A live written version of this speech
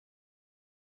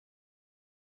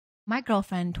My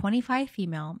girlfriend, 25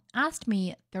 female, asked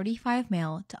me, 35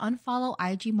 male, to unfollow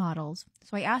IG models,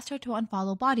 so I asked her to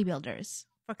unfollow bodybuilders.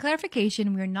 For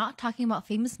clarification, we are not talking about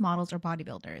famous models or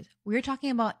bodybuilders. We are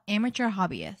talking about amateur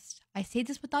hobbyists. I say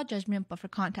this without judgment, but for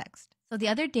context. So the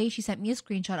other day, she sent me a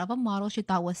screenshot of a model she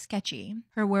thought was sketchy.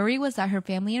 Her worry was that her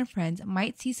family and friends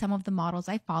might see some of the models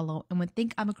I follow and would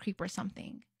think I'm a creep or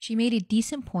something. She made a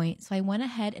decent point, so I went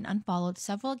ahead and unfollowed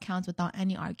several accounts without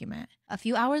any argument. A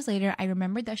few hours later, I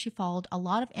remembered that she followed a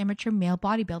lot of amateur male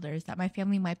bodybuilders that my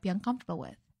family might be uncomfortable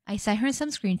with. I sent her some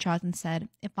screenshots and said,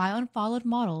 if I unfollowed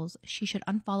models, she should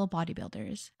unfollow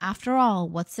bodybuilders. After all,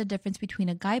 what's the difference between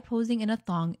a guy posing in a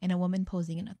thong and a woman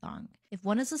posing in a thong? If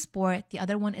one is a sport, the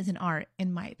other one is an art,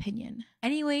 in my opinion.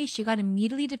 Anyway, she got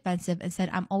immediately defensive and said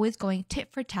I'm always going tit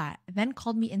for tat, then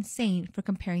called me insane for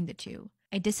comparing the two.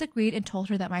 I disagreed and told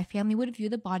her that my family would view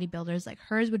the bodybuilders like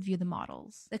hers would view the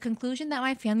models. The conclusion that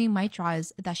my family might draw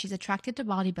is that she's attracted to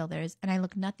bodybuilders and I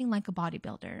look nothing like a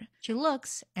bodybuilder. She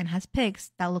looks, and has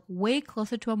pics, that look way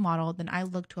closer to a model than I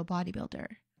look to a bodybuilder.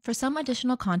 For some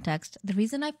additional context, the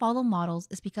reason I follow models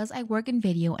is because I work in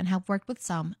video and have worked with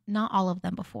some, not all of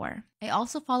them before. I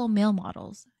also follow male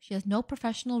models. She has no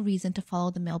professional reason to follow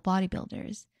the male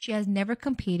bodybuilders. She has never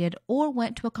competed or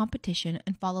went to a competition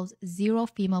and follows 0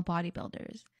 female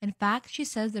bodybuilders. In fact, she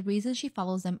says the reason she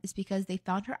follows them is because they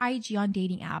found her IG on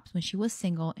dating apps when she was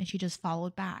single and she just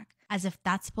followed back, as if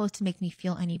that's supposed to make me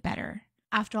feel any better.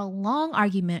 After a long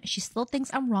argument, she still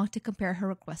thinks I'm wrong to compare her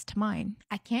request to mine.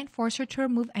 I can't force her to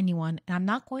remove anyone, and I'm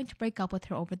not going to break up with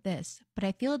her over this, but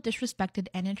I feel disrespected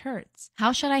and it hurts.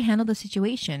 How should I handle the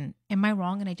situation? Am I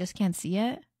wrong and I just can't see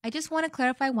it? I just want to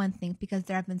clarify one thing because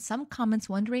there have been some comments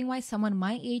wondering why someone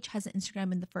my age has an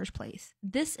Instagram in the first place.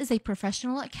 This is a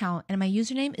professional account and my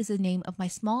username is the name of my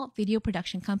small video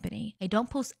production company. I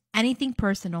don't post anything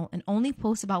personal and only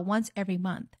post about once every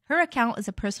month. Her account is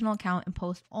a personal account and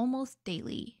posts almost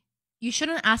daily. You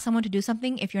shouldn't ask someone to do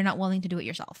something if you're not willing to do it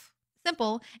yourself.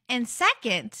 Simple. And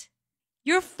second,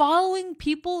 you're following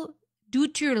people due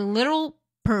to your literal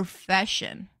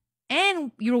profession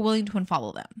and you're willing to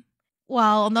unfollow them.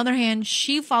 While on the other hand,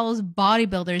 she follows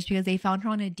bodybuilders because they found her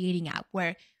on a dating app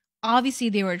where obviously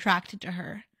they were attracted to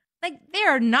her. Like, they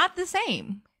are not the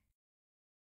same.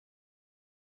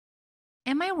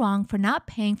 Am I wrong for not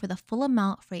paying for the full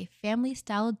amount for a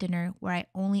family-style dinner where I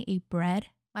only ate bread?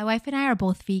 My wife and I are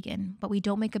both vegan, but we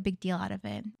don't make a big deal out of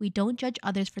it. We don't judge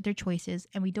others for their choices,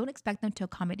 and we don't expect them to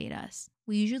accommodate us.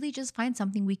 We usually just find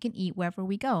something we can eat wherever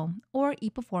we go, or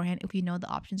eat beforehand if we know the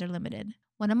options are limited.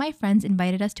 One of my friends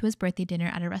invited us to his birthday dinner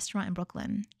at a restaurant in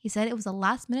Brooklyn. He said it was a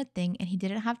last-minute thing and he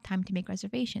didn't have time to make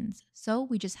reservations, so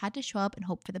we just had to show up and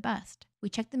hope for the best. We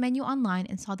checked the menu online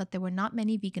and saw that there were not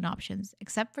many vegan options,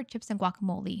 except for chips and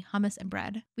guacamole, hummus, and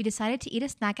bread. We decided to eat a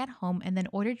snack at home and then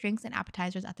order drinks and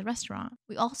appetizers at the restaurant.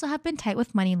 We also have been tight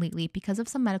with money lately because of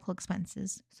some medical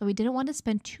expenses, so we didn't want to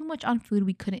spend too much on food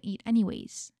we couldn't eat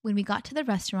anyways. When we got to the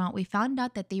restaurant, we found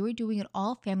out that they were doing it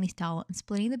all family style and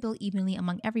splitting the bill evenly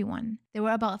among everyone. There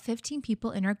were about 15 people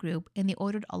in our group and they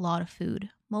ordered a lot of food,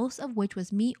 most of which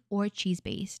was meat or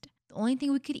cheese-based. The only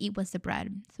thing we could eat was the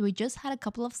bread, so we just had a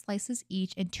couple of slices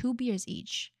each and 2 beers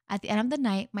each. At the end of the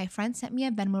night, my friend sent me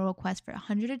a Venmo request for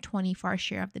 $120 for our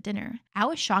share of the dinner. I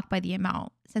was shocked by the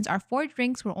amount, since our 4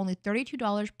 drinks were only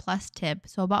 $32 plus tip,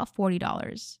 so about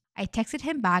 $40. I texted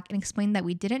him back and explained that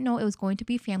we didn't know it was going to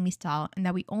be family style and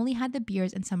that we only had the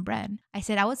beers and some bread. I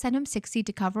said I would send him $60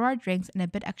 to cover our drinks and a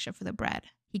bit extra for the bread.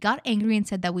 He got angry and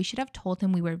said that we should have told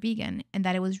him we were vegan and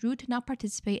that it was rude to not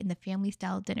participate in the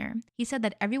family-style dinner. He said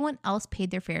that everyone else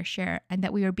paid their fair share and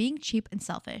that we were being cheap and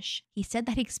selfish. He said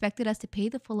that he expected us to pay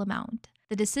the full amount.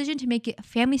 The decision to make it a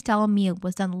family-style meal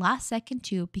was done last second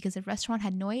too because the restaurant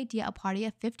had no idea a party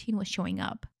of 15 was showing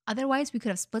up. Otherwise, we could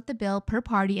have split the bill per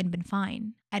party and been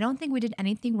fine. I don't think we did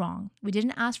anything wrong. We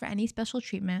didn't ask for any special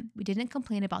treatment. We didn't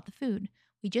complain about the food.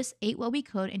 We just ate what we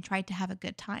could and tried to have a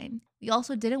good time. We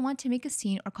also didn't want to make a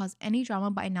scene or cause any drama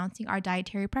by announcing our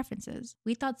dietary preferences.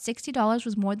 We thought $60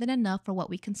 was more than enough for what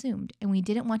we consumed, and we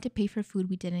didn't want to pay for food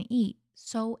we didn't eat.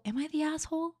 So, am I the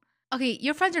asshole? Okay,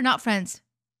 your friends are not friends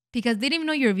because they didn't even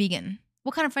know you're a vegan.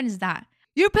 What kind of friend is that?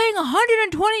 You're paying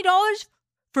 $120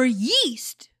 for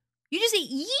yeast. You just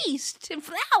eat yeast and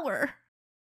flour.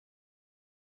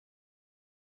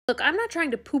 Look, I'm not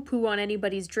trying to poo-poo on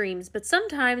anybody's dreams, but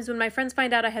sometimes when my friends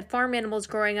find out I had farm animals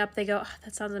growing up, they go, oh,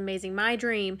 that sounds amazing. My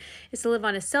dream is to live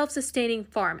on a self-sustaining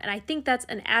farm, and I think that's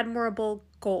an admirable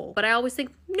goal. But I always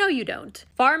think, no, you don't.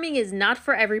 Farming is not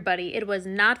for everybody. It was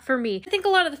not for me. I think a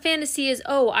lot of the fantasy is,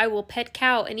 oh, I will pet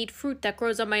cow and eat fruit that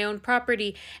grows on my own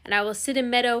property, and I will sit in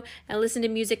meadow and listen to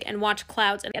music and watch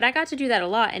clouds. And I got to do that a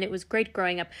lot, and it was great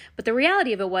growing up. But the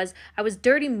reality of it was I was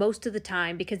dirty most of the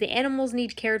time because the animals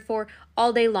need cared for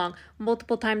all day long,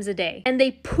 multiple times a day. And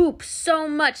they poop so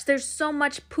much. There's so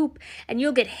much poop, and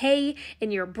you'll get hay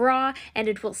in your bra, and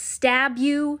it will stab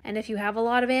you. And if you have a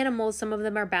lot of animals, some of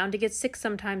them are bound to get sick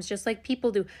sometimes, just like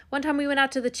people do. One time we went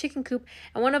out to the chicken coop,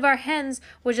 and one of our hens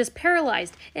was just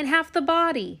paralyzed in half the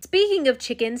body. Speaking of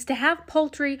chickens, to have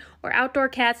poultry or outdoor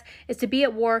cats is to be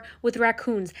at war with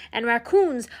raccoons. And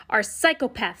raccoons are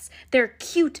psychopaths. They're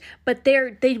cute, but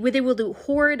they will do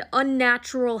horrid,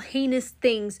 unnatural, heinous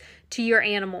things to your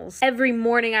animals. Every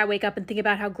morning I wake up and think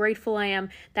about how grateful I am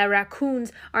that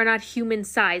raccoons are not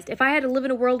human-sized. If I had to live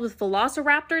in a world with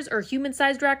velociraptors or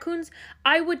human-sized raccoons,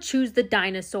 I would choose the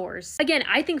dinosaurs. Again,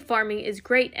 I think farming is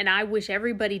great and I wish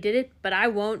everybody did it, but I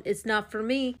won't. It's not for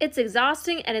me. It's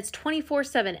exhausting and it's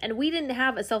 24/7, and we didn't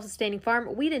have a self-sustaining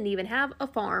farm. We didn't even have a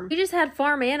farm. We just had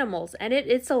farm animals, and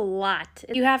it's a lot.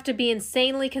 You have to be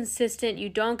insanely consistent. You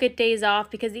don't get days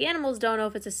off because the animals don't know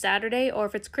if it's a Saturday or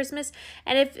if it's Christmas,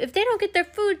 and if they don't get their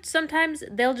food, sometimes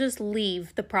they'll just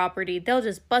leave the property. They'll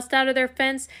just bust out of their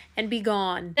fence and be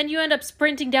gone. Then you end up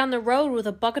sprinting down the road with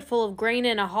a bucket full of grain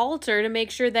and a halter to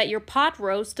make sure that your pot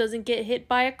roast doesn't get hit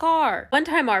by a car. One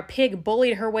time our pig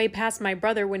bullied her way past my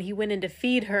brother when he went in to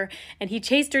feed her, and he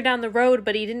chased her down the road,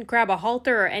 but he didn't grab a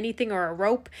halter or anything or a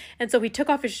rope, and so he took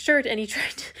off his shirt and he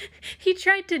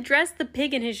tried to dress the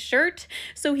pig in his shirt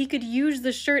so he could use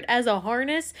the shirt as a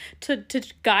harness to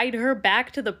guide her back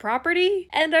to the property.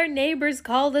 And our neighbors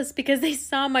called us because they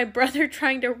saw my brother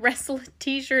trying to wrestle a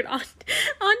t-shirt onto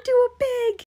a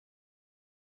pig.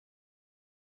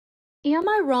 Am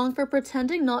I wrong for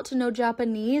pretending not to know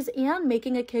Japanese and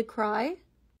making a kid cry?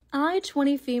 I,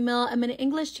 20 female, am an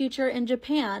English teacher in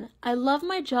Japan. I love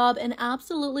my job and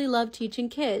absolutely love teaching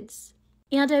kids.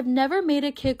 And I've never made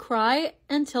a kid cry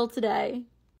until today.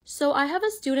 So I have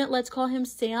a student, let's call him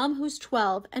Sam, who's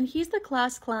 12, and he's the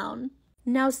class clown.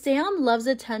 Now Sam loves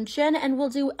attention and will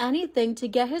do anything to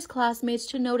get his classmates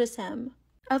to notice him.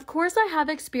 Of course I have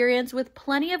experience with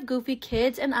plenty of goofy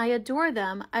kids and I adore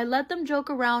them. I let them joke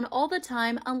around all the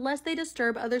time unless they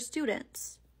disturb other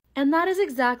students. And that is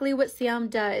exactly what Sam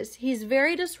does. He's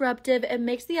very disruptive and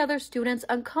makes the other students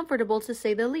uncomfortable, to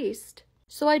say the least.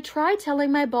 So I tried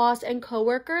telling my boss and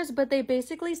coworkers, but they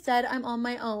basically said I'm on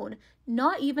my own.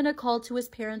 Not even a call to his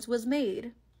parents was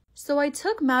made. So I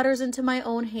took matters into my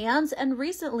own hands, and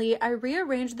recently I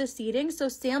rearranged the seating so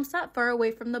Sam sat far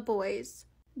away from the boys.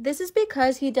 This is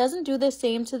because he doesn't do the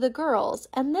same to the girls,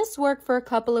 and this worked for a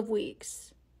couple of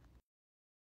weeks.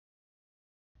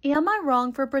 Am I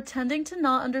wrong for pretending to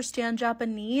not understand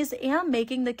Japanese and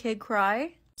making the kid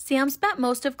cry? Sam spent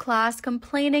most of class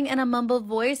complaining in a mumbled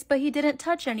voice, but he didn't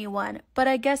touch anyone, but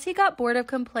I guess he got bored of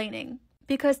complaining.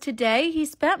 Because today he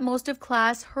spent most of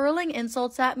class hurling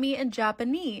insults at me in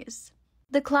Japanese.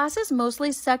 The class is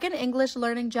mostly second English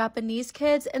learning Japanese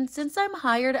kids, and since I'm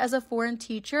hired as a foreign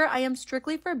teacher, I am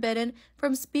strictly forbidden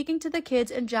from speaking to the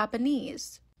kids in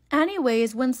Japanese.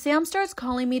 Anyways, when Sam starts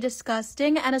calling me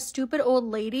disgusting and a stupid old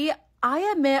lady, I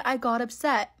admit I got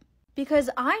upset. Because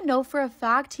I know for a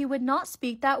fact he would not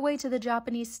speak that way to the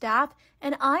Japanese staff,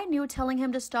 and I knew telling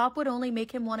him to stop would only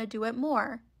make him want to do it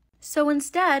more. So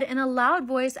instead, in a loud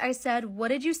voice, I said, "What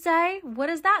did you say? What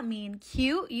does that mean?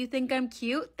 Cute? You think I'm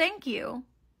cute? Thank you."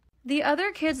 The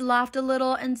other kids laughed a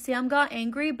little and Sam got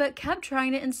angry but kept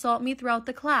trying to insult me throughout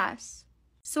the class.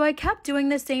 So I kept doing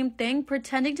the same thing,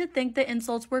 pretending to think the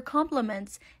insults were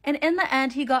compliments, and in the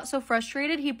end he got so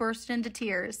frustrated he burst into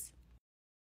tears.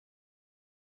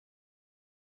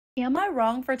 Am I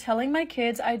wrong for telling my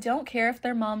kids I don't care if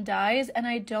their mom dies and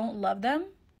I don't love them?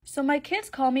 So my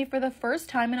kids call me for the first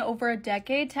time in over a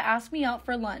decade to ask me out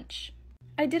for lunch.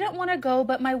 I didn't want to go,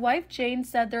 but my wife Jane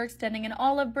said they're extending an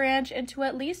olive branch and to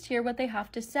at least hear what they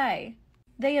have to say.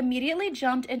 They immediately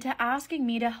jumped into asking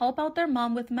me to help out their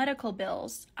mom with medical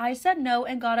bills. I said no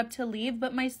and got up to leave,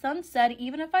 but my son said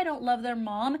even if I don't love their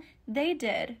mom, they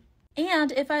did.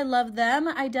 And if I love them,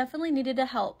 I definitely needed to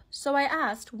help. So I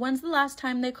asked, when's the last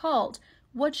time they called?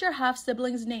 What's your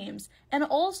half-siblings' names? And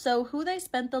also who they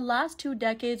spent the last 2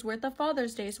 decades worth of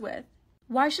Father's Days with.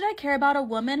 Why should I care about a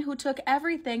woman who took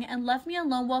everything and left me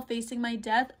alone while facing my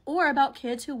death, or about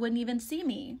kids who wouldn't even see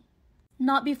me?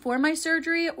 Not before my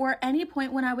surgery or any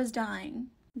point when I was dying.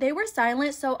 They were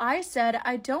silent, so I said,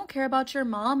 I don't care about your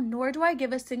mom, nor do I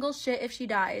give a single shit if she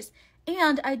dies.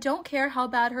 And I don't care how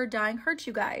bad her dying hurts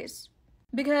you guys.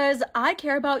 Because I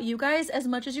care about you guys as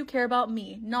much as you care about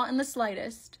me, not in the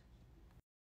slightest.